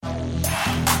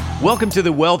Welcome to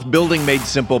the Wealth Building Made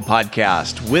Simple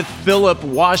podcast with Philip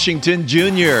Washington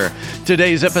Jr.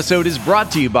 Today's episode is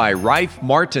brought to you by Rife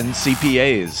Martin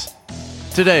CPAs.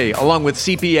 Today, along with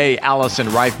CPA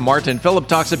Allison Rife Martin, Philip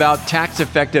talks about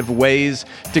tax-effective ways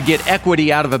to get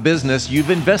equity out of a business you've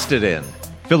invested in.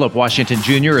 Philip Washington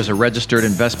Jr. is a registered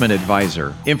investment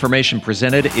advisor. Information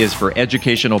presented is for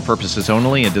educational purposes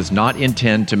only and does not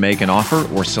intend to make an offer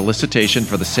or solicitation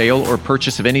for the sale or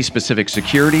purchase of any specific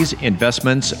securities,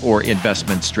 investments, or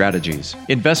investment strategies.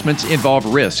 Investments involve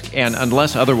risk and,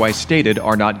 unless otherwise stated,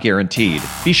 are not guaranteed.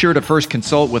 Be sure to first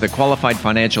consult with a qualified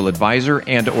financial advisor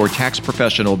and/or tax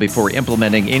professional before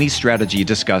implementing any strategy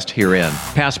discussed herein.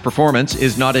 Past performance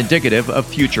is not indicative of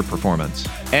future performance.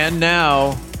 And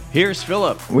now, here's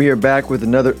Philip. We are back with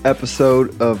another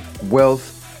episode of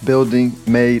Wealth Building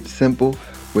Made Simple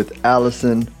with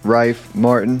Allison Rife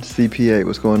Martin, CPA.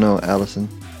 What's going on, Allison?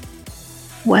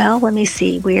 Well, let me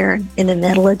see. We're in the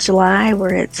middle of July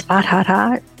where it's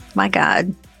hot. My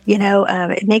God. You know,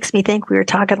 it makes me think we were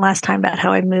talking last time about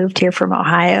how I moved here from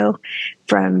Ohio,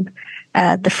 from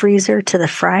the freezer to the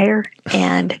fryer.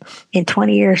 And in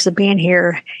 20 years of being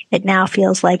here, it now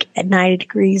feels like at 90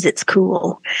 degrees, it's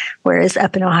cool. Whereas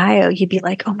up in Ohio, you'd be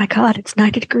like, oh my God, it's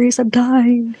 90 degrees, I'm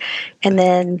dying. And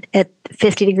then at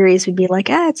 50 degrees, we'd be like,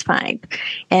 it's fine.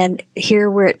 And here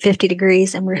we're at 50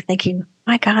 degrees and we're thinking,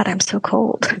 my God, I'm so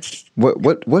cold.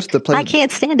 What's the place? I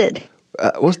can't stand it.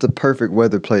 What's the perfect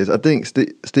weather place? I think,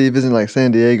 Steve, isn't like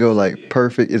San Diego like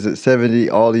perfect? Is it 70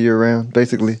 all year round,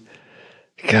 basically?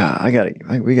 God,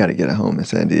 we gotta get a home in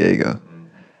San Diego.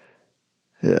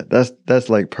 Yeah, that's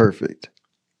like perfect.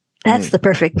 That's the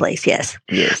perfect place. Yes.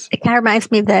 Yes. It kind of reminds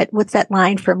me of that. What's that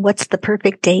line from What's the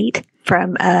Perfect Date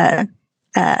from the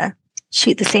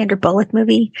Sandra Bullock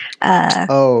movie? She was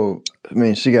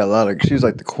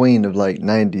like the queen of like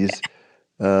 90s.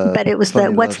 But it was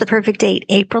What's the Perfect Date?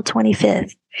 April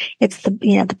 25th. It's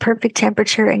the perfect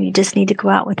temperature, and you just need to go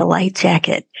out with a light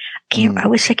jacket. I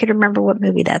wish I could remember what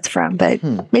movie that's from, but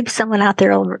maybe someone out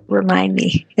there will remind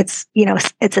me. It's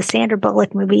a Sandra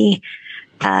Bullock movie.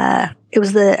 It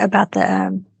was about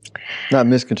the not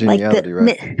Miscongeniality,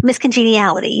 right?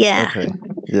 Miscongeniality, yeah. Okay,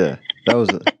 yeah, that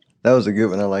was a good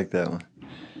one. I like that one.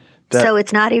 So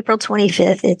it's not April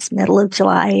 25th. It's middle of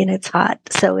July and it's hot.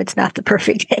 So it's not the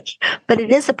perfect day, but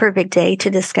it is a perfect day to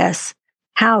discuss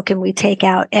how can we take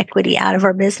out equity out of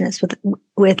our business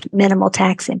with minimal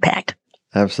tax impact.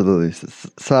 Absolutely.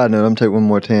 Side note, I'm taking one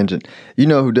more tangent. You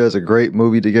know who does a great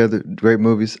movie together? Great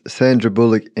movies? Sandra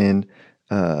Bullock and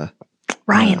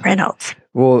Ryan Reynolds.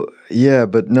 Well, yeah,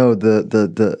 but no,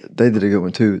 the they did a good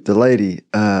one too. The lady,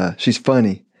 she's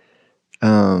funny.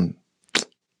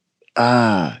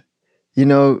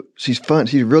 She's fun.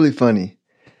 She's really funny.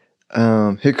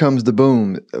 Here Comes the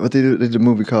Boom. What they did a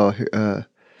movie called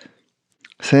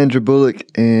Sandra Bullock,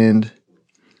 and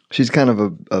she's kind of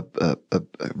a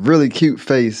really cute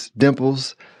face,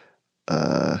 dimples.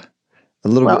 A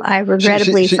little bit. Well, I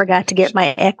regrettably forgot to get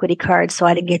my equity card, so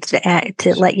I didn't get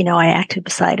to let you know I acted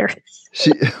beside her.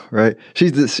 Right.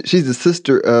 She's the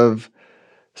sister of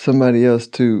somebody else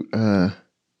too.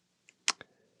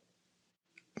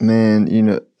 Man,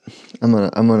 I'm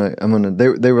gonna.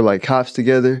 They were like cops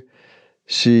together.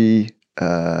 She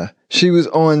was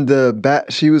on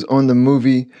the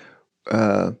movie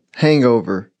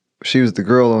Hangover. She was the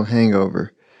girl on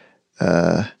Hangover.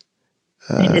 I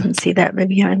didn't see that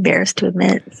movie. I'm embarrassed to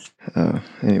admit.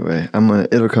 Anyway,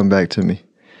 it'll come back to me,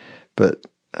 but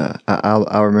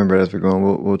I'll remember it as we're going.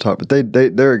 We'll talk. But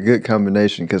they're a good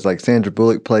combination because like Sandra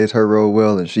Bullock plays her role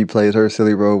well and she plays her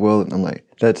silly role well, and I'm like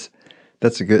that's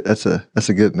a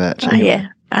good match. Anyway. Yeah,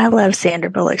 I love Sandra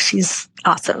Bullock. She's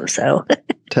awesome. So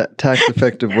tax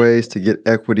effective ways to get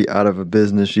equity out of a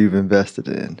business you've invested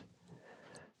in.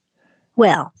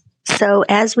 Well, so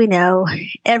as we know,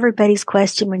 everybody's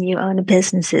question when you own a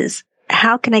business is,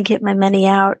 how can I get my money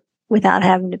out without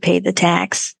having to pay the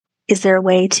tax? Is there a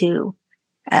way to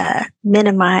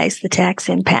minimize the tax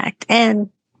impact? And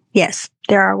yes,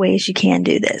 there are ways you can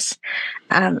do this.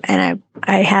 And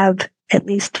I have at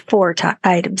least 4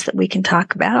 items that we can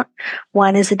talk about.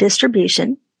 One is a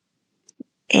distribution.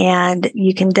 And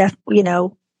you can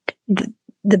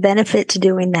the benefit to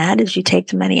doing that is you take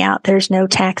the money out. There's no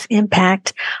tax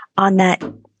impact on that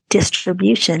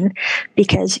distribution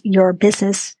because your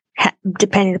business,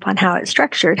 depending upon how it's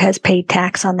structured, has paid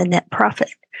tax on the net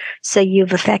profit. So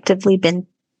you've effectively been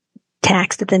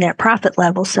taxed at the net profit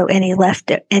level. So any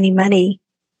money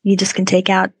you just can take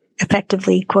out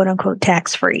effectively, quote unquote,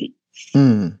 tax free.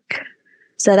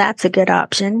 So that's a good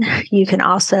option. You can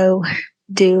also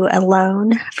do a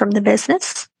loan from the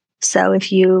business. So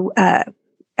if you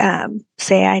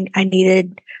say I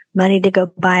needed money to go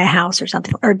buy a house or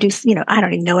something, or do, I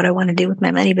don't even know what I want to do with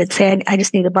my money, but say I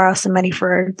just need to borrow some money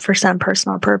for some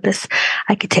personal purpose,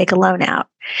 I could take a loan out.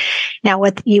 Now,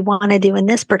 what you want to do in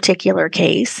this particular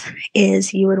case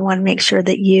is you would want to make sure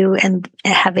that you and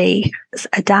have a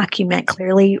document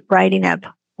clearly writing up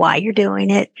why you're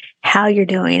doing it, how you're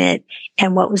doing it,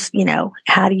 and what was,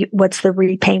 what's the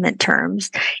repayment terms?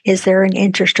 Is there an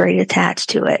interest rate attached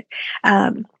to it?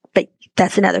 But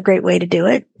that's another great way to do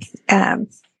it.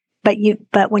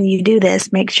 But when you do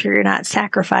this, make sure you're not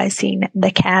sacrificing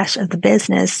the cash of the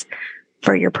business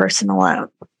for your personal loan.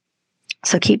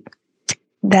 So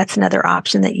that's another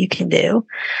option that you can do.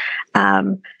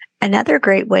 Another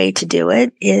great way to do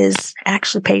it is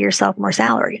actually pay yourself more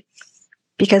salary.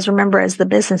 Because remember, as the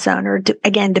business owner,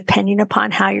 again, depending upon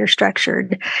how you're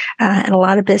structured, and a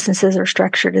lot of businesses are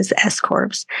structured as S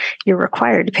corps, you're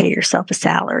required to pay yourself a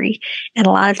salary. And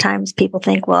a lot of times people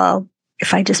think, well,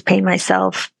 if I just pay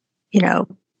myself,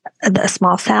 a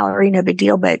small salary, no big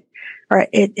deal, or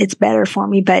it's better for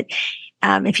me. But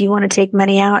if you want to take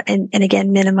money out and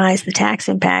again, minimize the tax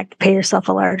impact, pay yourself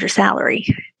a larger salary,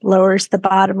 lowers the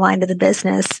bottom line of the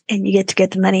business, and you get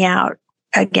the money out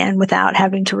again without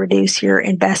having to reduce your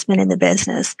investment in the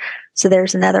business. So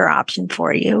there's another option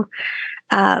for you.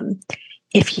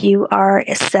 If you are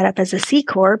set up as a C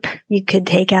Corp, you could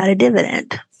take out a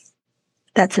dividend.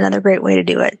 That's another great way to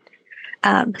do it.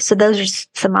 So those are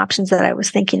some options that I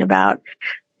was thinking about,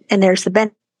 and there's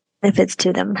the benefits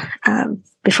to them.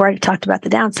 Before I talked about the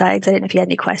downsides, I didn't know if you had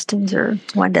any questions or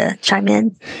wanted to chime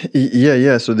in.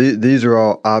 Yeah. So these are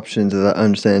all options that I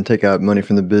understand. Take out money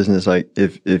from the business. Like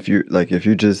if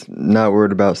you're just not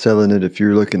worried about selling it, if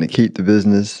you're looking to keep the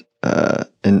business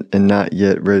and not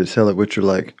yet ready to sell it, which are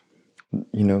like,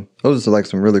 those are like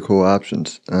some really cool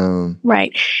options.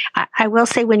 Right. I will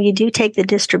say when you do take the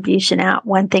distribution out,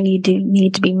 one thing you do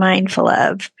need to be mindful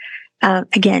of,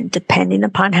 again, depending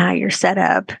upon how you're set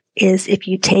up, is if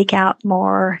you take out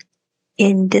more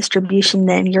in distribution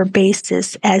than your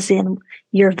basis, as in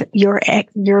your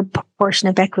portion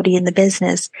of equity in the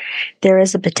business, there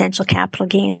is a potential capital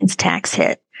gains tax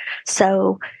hit.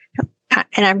 So,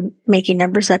 and I'm making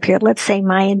numbers up here. Let's say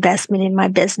my investment in my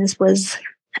business was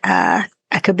 $1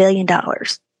 billion.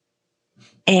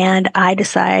 And I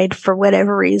decide for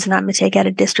whatever reason, I'm going to take out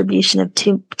a distribution of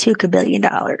 $2 billion.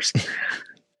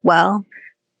 Well,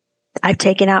 I've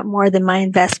taken out more than my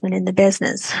investment in the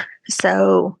business.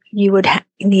 So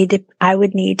I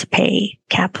would need to pay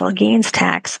capital gains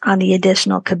tax on the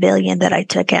additional $1 billion that I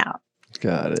took out.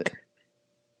 Got it.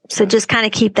 So just kind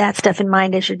of keep that stuff in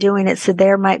mind as you're doing it. So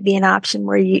there might be an option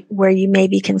where you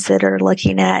maybe consider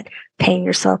looking at paying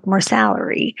yourself more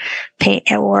salary,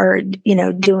 or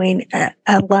doing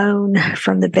a loan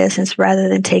from the business rather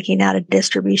than taking out a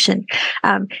distribution.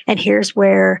 And here's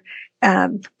where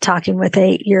talking with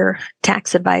your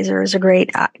tax advisor is a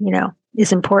great,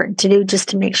 is important to do, just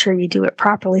to make sure you do it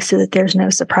properly so that there's no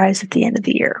surprise at the end of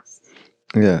the year.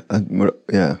 Yeah.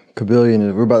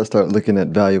 Kabillion, we're about to start looking at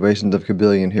valuations of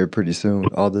Kabillion here pretty soon.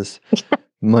 All this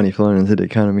money flowing into the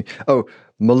economy. Oh,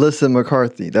 Melissa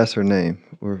McCarthy, that's her name.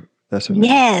 That's her name.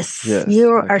 Yes.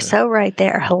 You are so right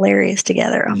there. Hilarious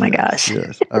together. Oh my gosh.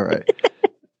 Yes. All right.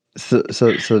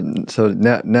 So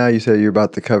now you said you're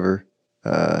about to cover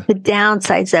the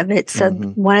downsides of it. So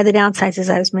one of the downsides, as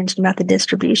I was mentioning about the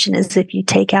distribution, is if you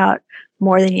take out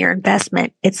more than your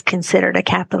investment, it's considered a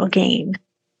capital gain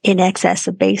in excess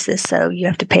of basis. So you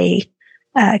have to pay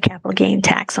capital gain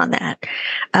tax on that.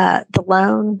 The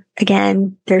loan,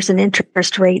 again, there's an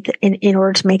interest rate that in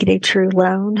order to make it a true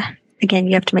loan. Again,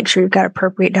 you have to make sure you've got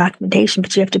appropriate documentation,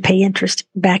 but you have to pay interest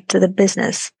back to the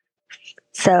business.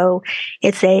 So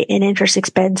it's an interest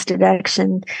expense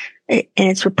deduction, and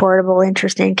it's reportable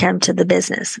interest income to the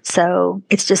business. So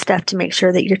it's just stuff to make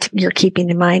sure that you're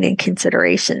keeping in mind in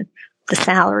consideration. The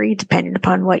salary, depending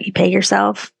upon what you pay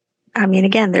yourself. I mean,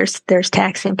 again, there's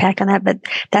tax impact on that, but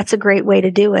that's a great way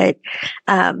to do it.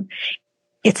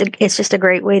 It's just a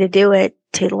great way to do it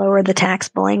to lower the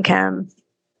taxable income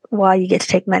while you get to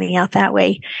take money out that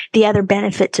way. The other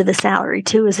benefit to the salary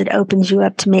too is it opens you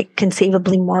up to make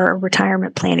conceivably more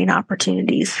retirement planning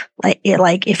opportunities.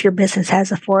 Like if your business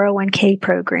has a 401k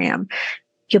program,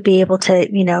 you'll be able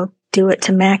to, do it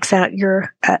to max out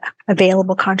your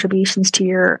available contributions to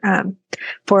your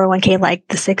 401k, like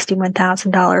the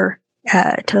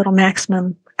 $61,000 total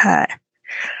maximum SEP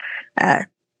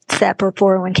or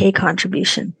 401k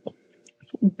contribution.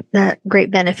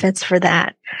 Great benefits for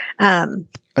that.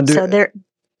 So there.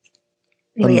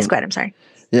 Yes, go ahead. I'm sorry.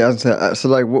 Yeah, I was saying, so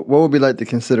like, what would be like the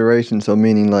consideration? So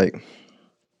meaning like,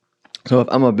 so if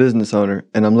I'm a business owner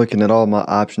and I'm looking at all my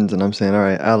options and I'm saying, all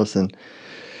right, Allison,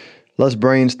 let's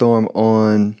brainstorm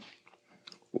on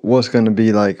what's going to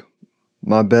be like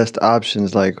my best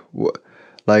options, for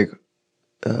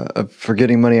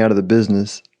getting money out of the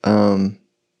business for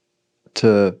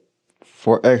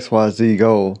XYZ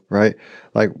goal, right?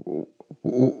 Like,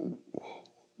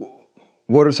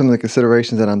 what are some of the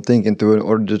considerations that I'm thinking through in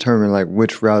order to determine like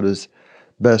which route is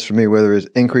best for me, whether it's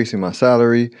increasing my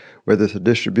salary, whether it's a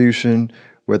distribution,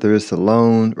 whether it's a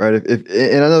loan, right?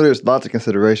 And I know there's lots of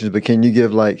considerations, but can you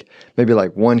give like maybe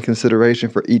like one consideration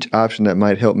for each option that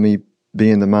might help me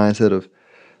be in the mindset of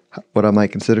what I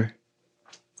might consider?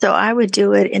 So I would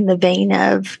do it in the vein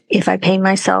of, if I pay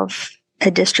myself a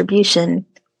distribution,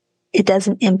 it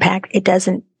doesn't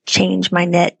change my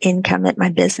net income at my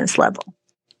business level.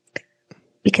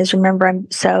 Because remember,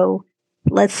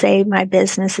 let's say my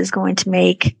business is going to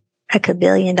make $1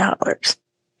 billion,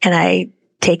 and I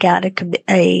take out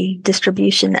a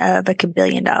distribution of $1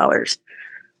 billion.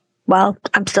 Well,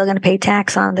 I'm still going to pay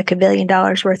tax on the $1 billion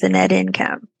worth of net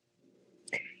income.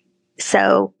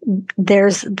 So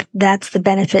that's the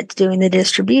benefit to doing the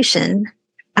distribution.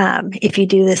 If you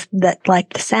do that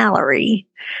like the salary,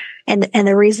 and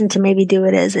the reason to maybe do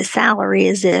it as a salary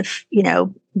is if,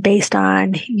 based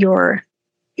on your,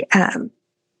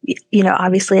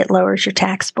 obviously it lowers your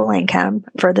taxable income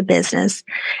for the business.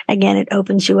 Again, it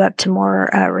opens you up to more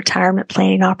retirement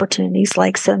planning opportunities.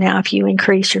 So now if you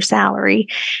increase your salary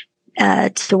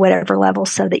to whatever level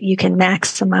so that you can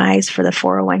maximize for the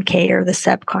 401k or the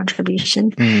SEP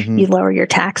contribution, you lower your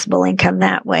taxable income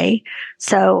that way.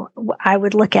 So I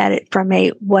would look at it from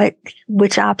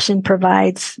which option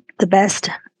provides the best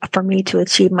for me to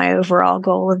achieve my overall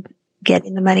goal of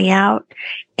getting the money out,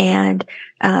 and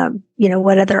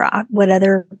what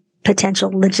other potential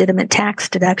legitimate tax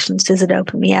deductions does it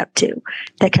open me up to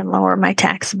that can lower my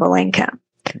taxable income.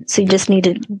 So you just need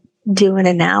to do an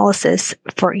analysis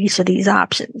for each of these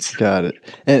options. Got it.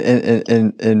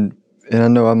 And I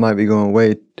know I might be going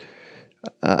way.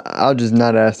 I'll just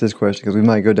not ask this question because we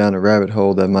might go down a rabbit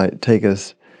hole that might take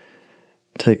us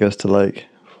to like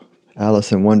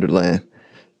Alice in Wonderland.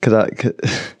 Because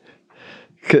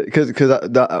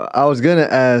I was gonna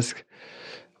ask,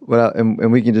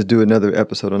 and we can just do another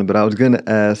episode on it. But I was gonna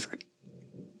ask,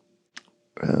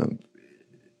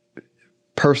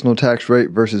 personal tax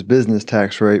rate versus business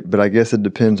tax rate. But I guess it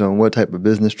depends on what type of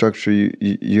business structure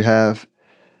you have.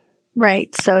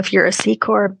 Right. So if you're a C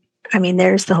corp,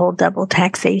 there's the whole double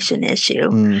taxation issue.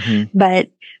 Mm-hmm. But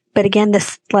again,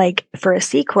 this for a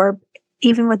C corp,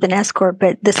 even with an S corp,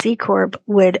 but the C corp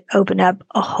would open up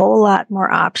a whole lot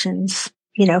more options,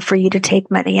 for you to take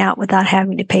money out without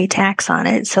having to pay tax on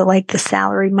it. So the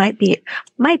salary might be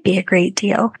a great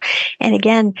deal. And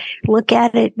again, look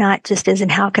at it not just as in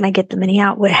how can I get the money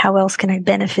out, how else can I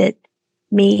benefit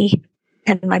me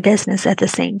and my business at the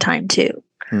same time too.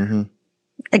 Mm-hmm.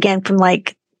 Again,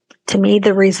 to me,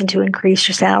 the reason to increase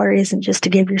your salary isn't just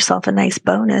to give yourself a nice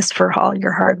bonus for all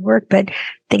your hard work, but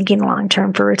thinking long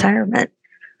term for retirement.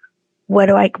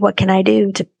 What can I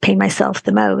do to pay myself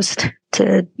the most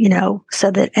to,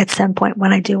 so that at some point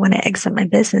when I do want to exit my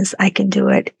business, I can do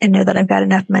it and know that I've got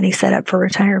enough money set up for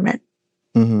retirement.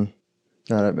 Mm-hmm.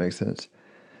 No, that makes sense.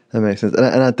 And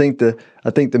I think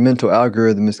the mental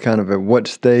algorithm is kind of at what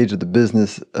stage of the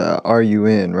business are you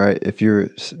in, right?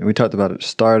 We talked about it,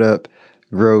 startup,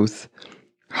 growth,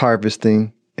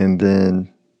 harvesting, and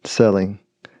then selling.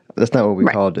 That's not what we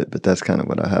called it, but that's kind of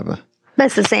what I have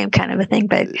That's the same kind of a thing.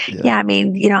 But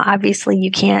obviously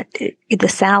you can't, the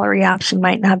salary option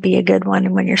might not be a good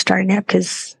one when you're starting up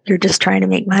because you're just trying to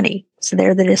make money. So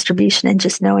they're the distribution and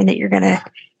just knowing that you're going to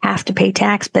have to pay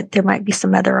tax, but there might be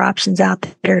some other options out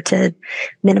there to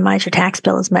minimize your tax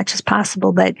bill as much as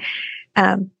possible. But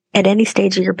at any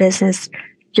stage of your business,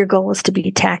 your goal is to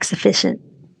be tax efficient,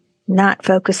 not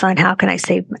focus on how can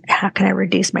I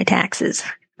reduce my taxes,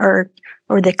 or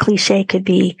the cliche could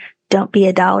be, don't be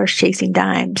a dollars chasing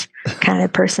dimes kind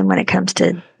of person when it comes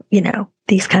to,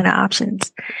 these kind of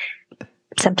options.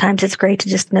 Sometimes it's great to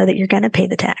just know that you're going to pay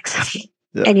the tax.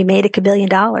 Yeah. And you made $1 billion,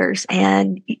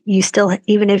 and you still,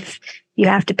 even if you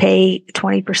have to pay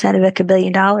 20% of $1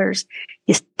 billion,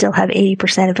 you still have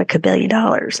 80% of $1 billion.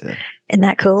 Yeah. Isn't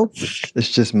that cool?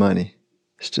 It's just money.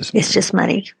 It's just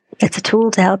money. It's a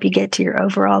tool to help you get to your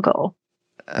overall goal.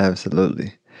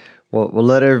 Absolutely. Well, we'll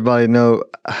let everybody know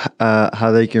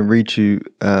how they can reach you,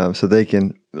 so they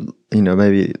can,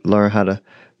 maybe learn how to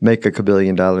make $1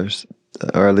 billion, or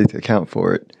at least account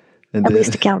for it. And at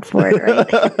least account for it, right?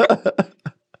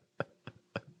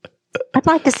 I'd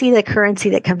like to see the currency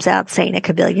that comes out saying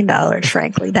 $1 billion,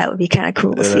 frankly. That would be kind of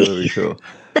cool to see. That would be cool.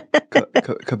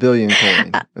 Kabillion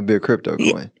coin. It'd be a crypto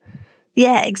coin.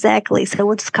 Yeah, exactly. So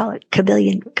we'll just call it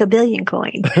Kabillion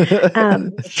Coin.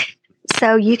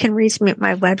 So you can reach me at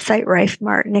my website,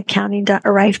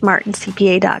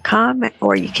 rifemartincpa.com,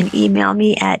 or you can email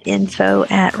me at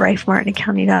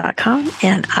info@rifemartinaccounting.com.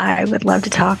 And I would love to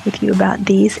talk with you about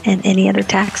these and any other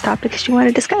tax topics you want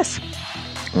to discuss.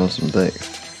 Awesome. Thanks.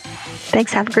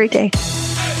 Thanks. Have a great day.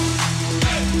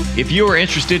 If you are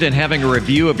interested in having a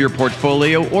review of your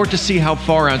portfolio or to see how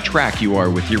far on track you are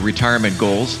with your retirement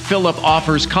goals, Philip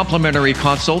offers complimentary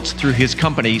consults through his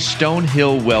company,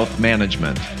 Stonehill Wealth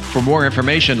Management. For more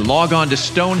information, log on to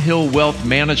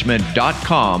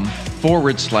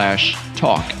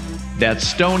stonehillwealthmanagement.com/talk.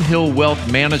 That's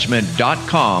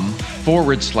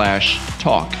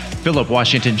stonehillwealthmanagement.com/talk. Philip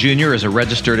Washington Jr. is a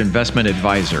registered investment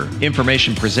advisor.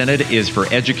 Information presented is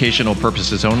for educational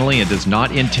purposes only and does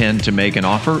not intend to make an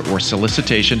offer or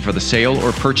solicitation for the sale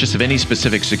or purchase of any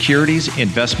specific securities,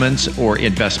 investments, or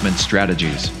investment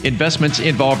strategies. Investments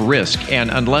involve risk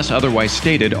and, unless otherwise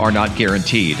stated, are not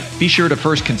guaranteed. Be sure to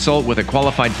first consult with a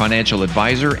qualified financial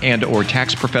advisor and/or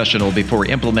tax professional before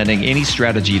implementing any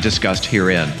strategy discussed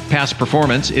herein. Past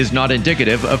performance is not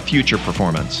indicative of future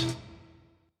performance.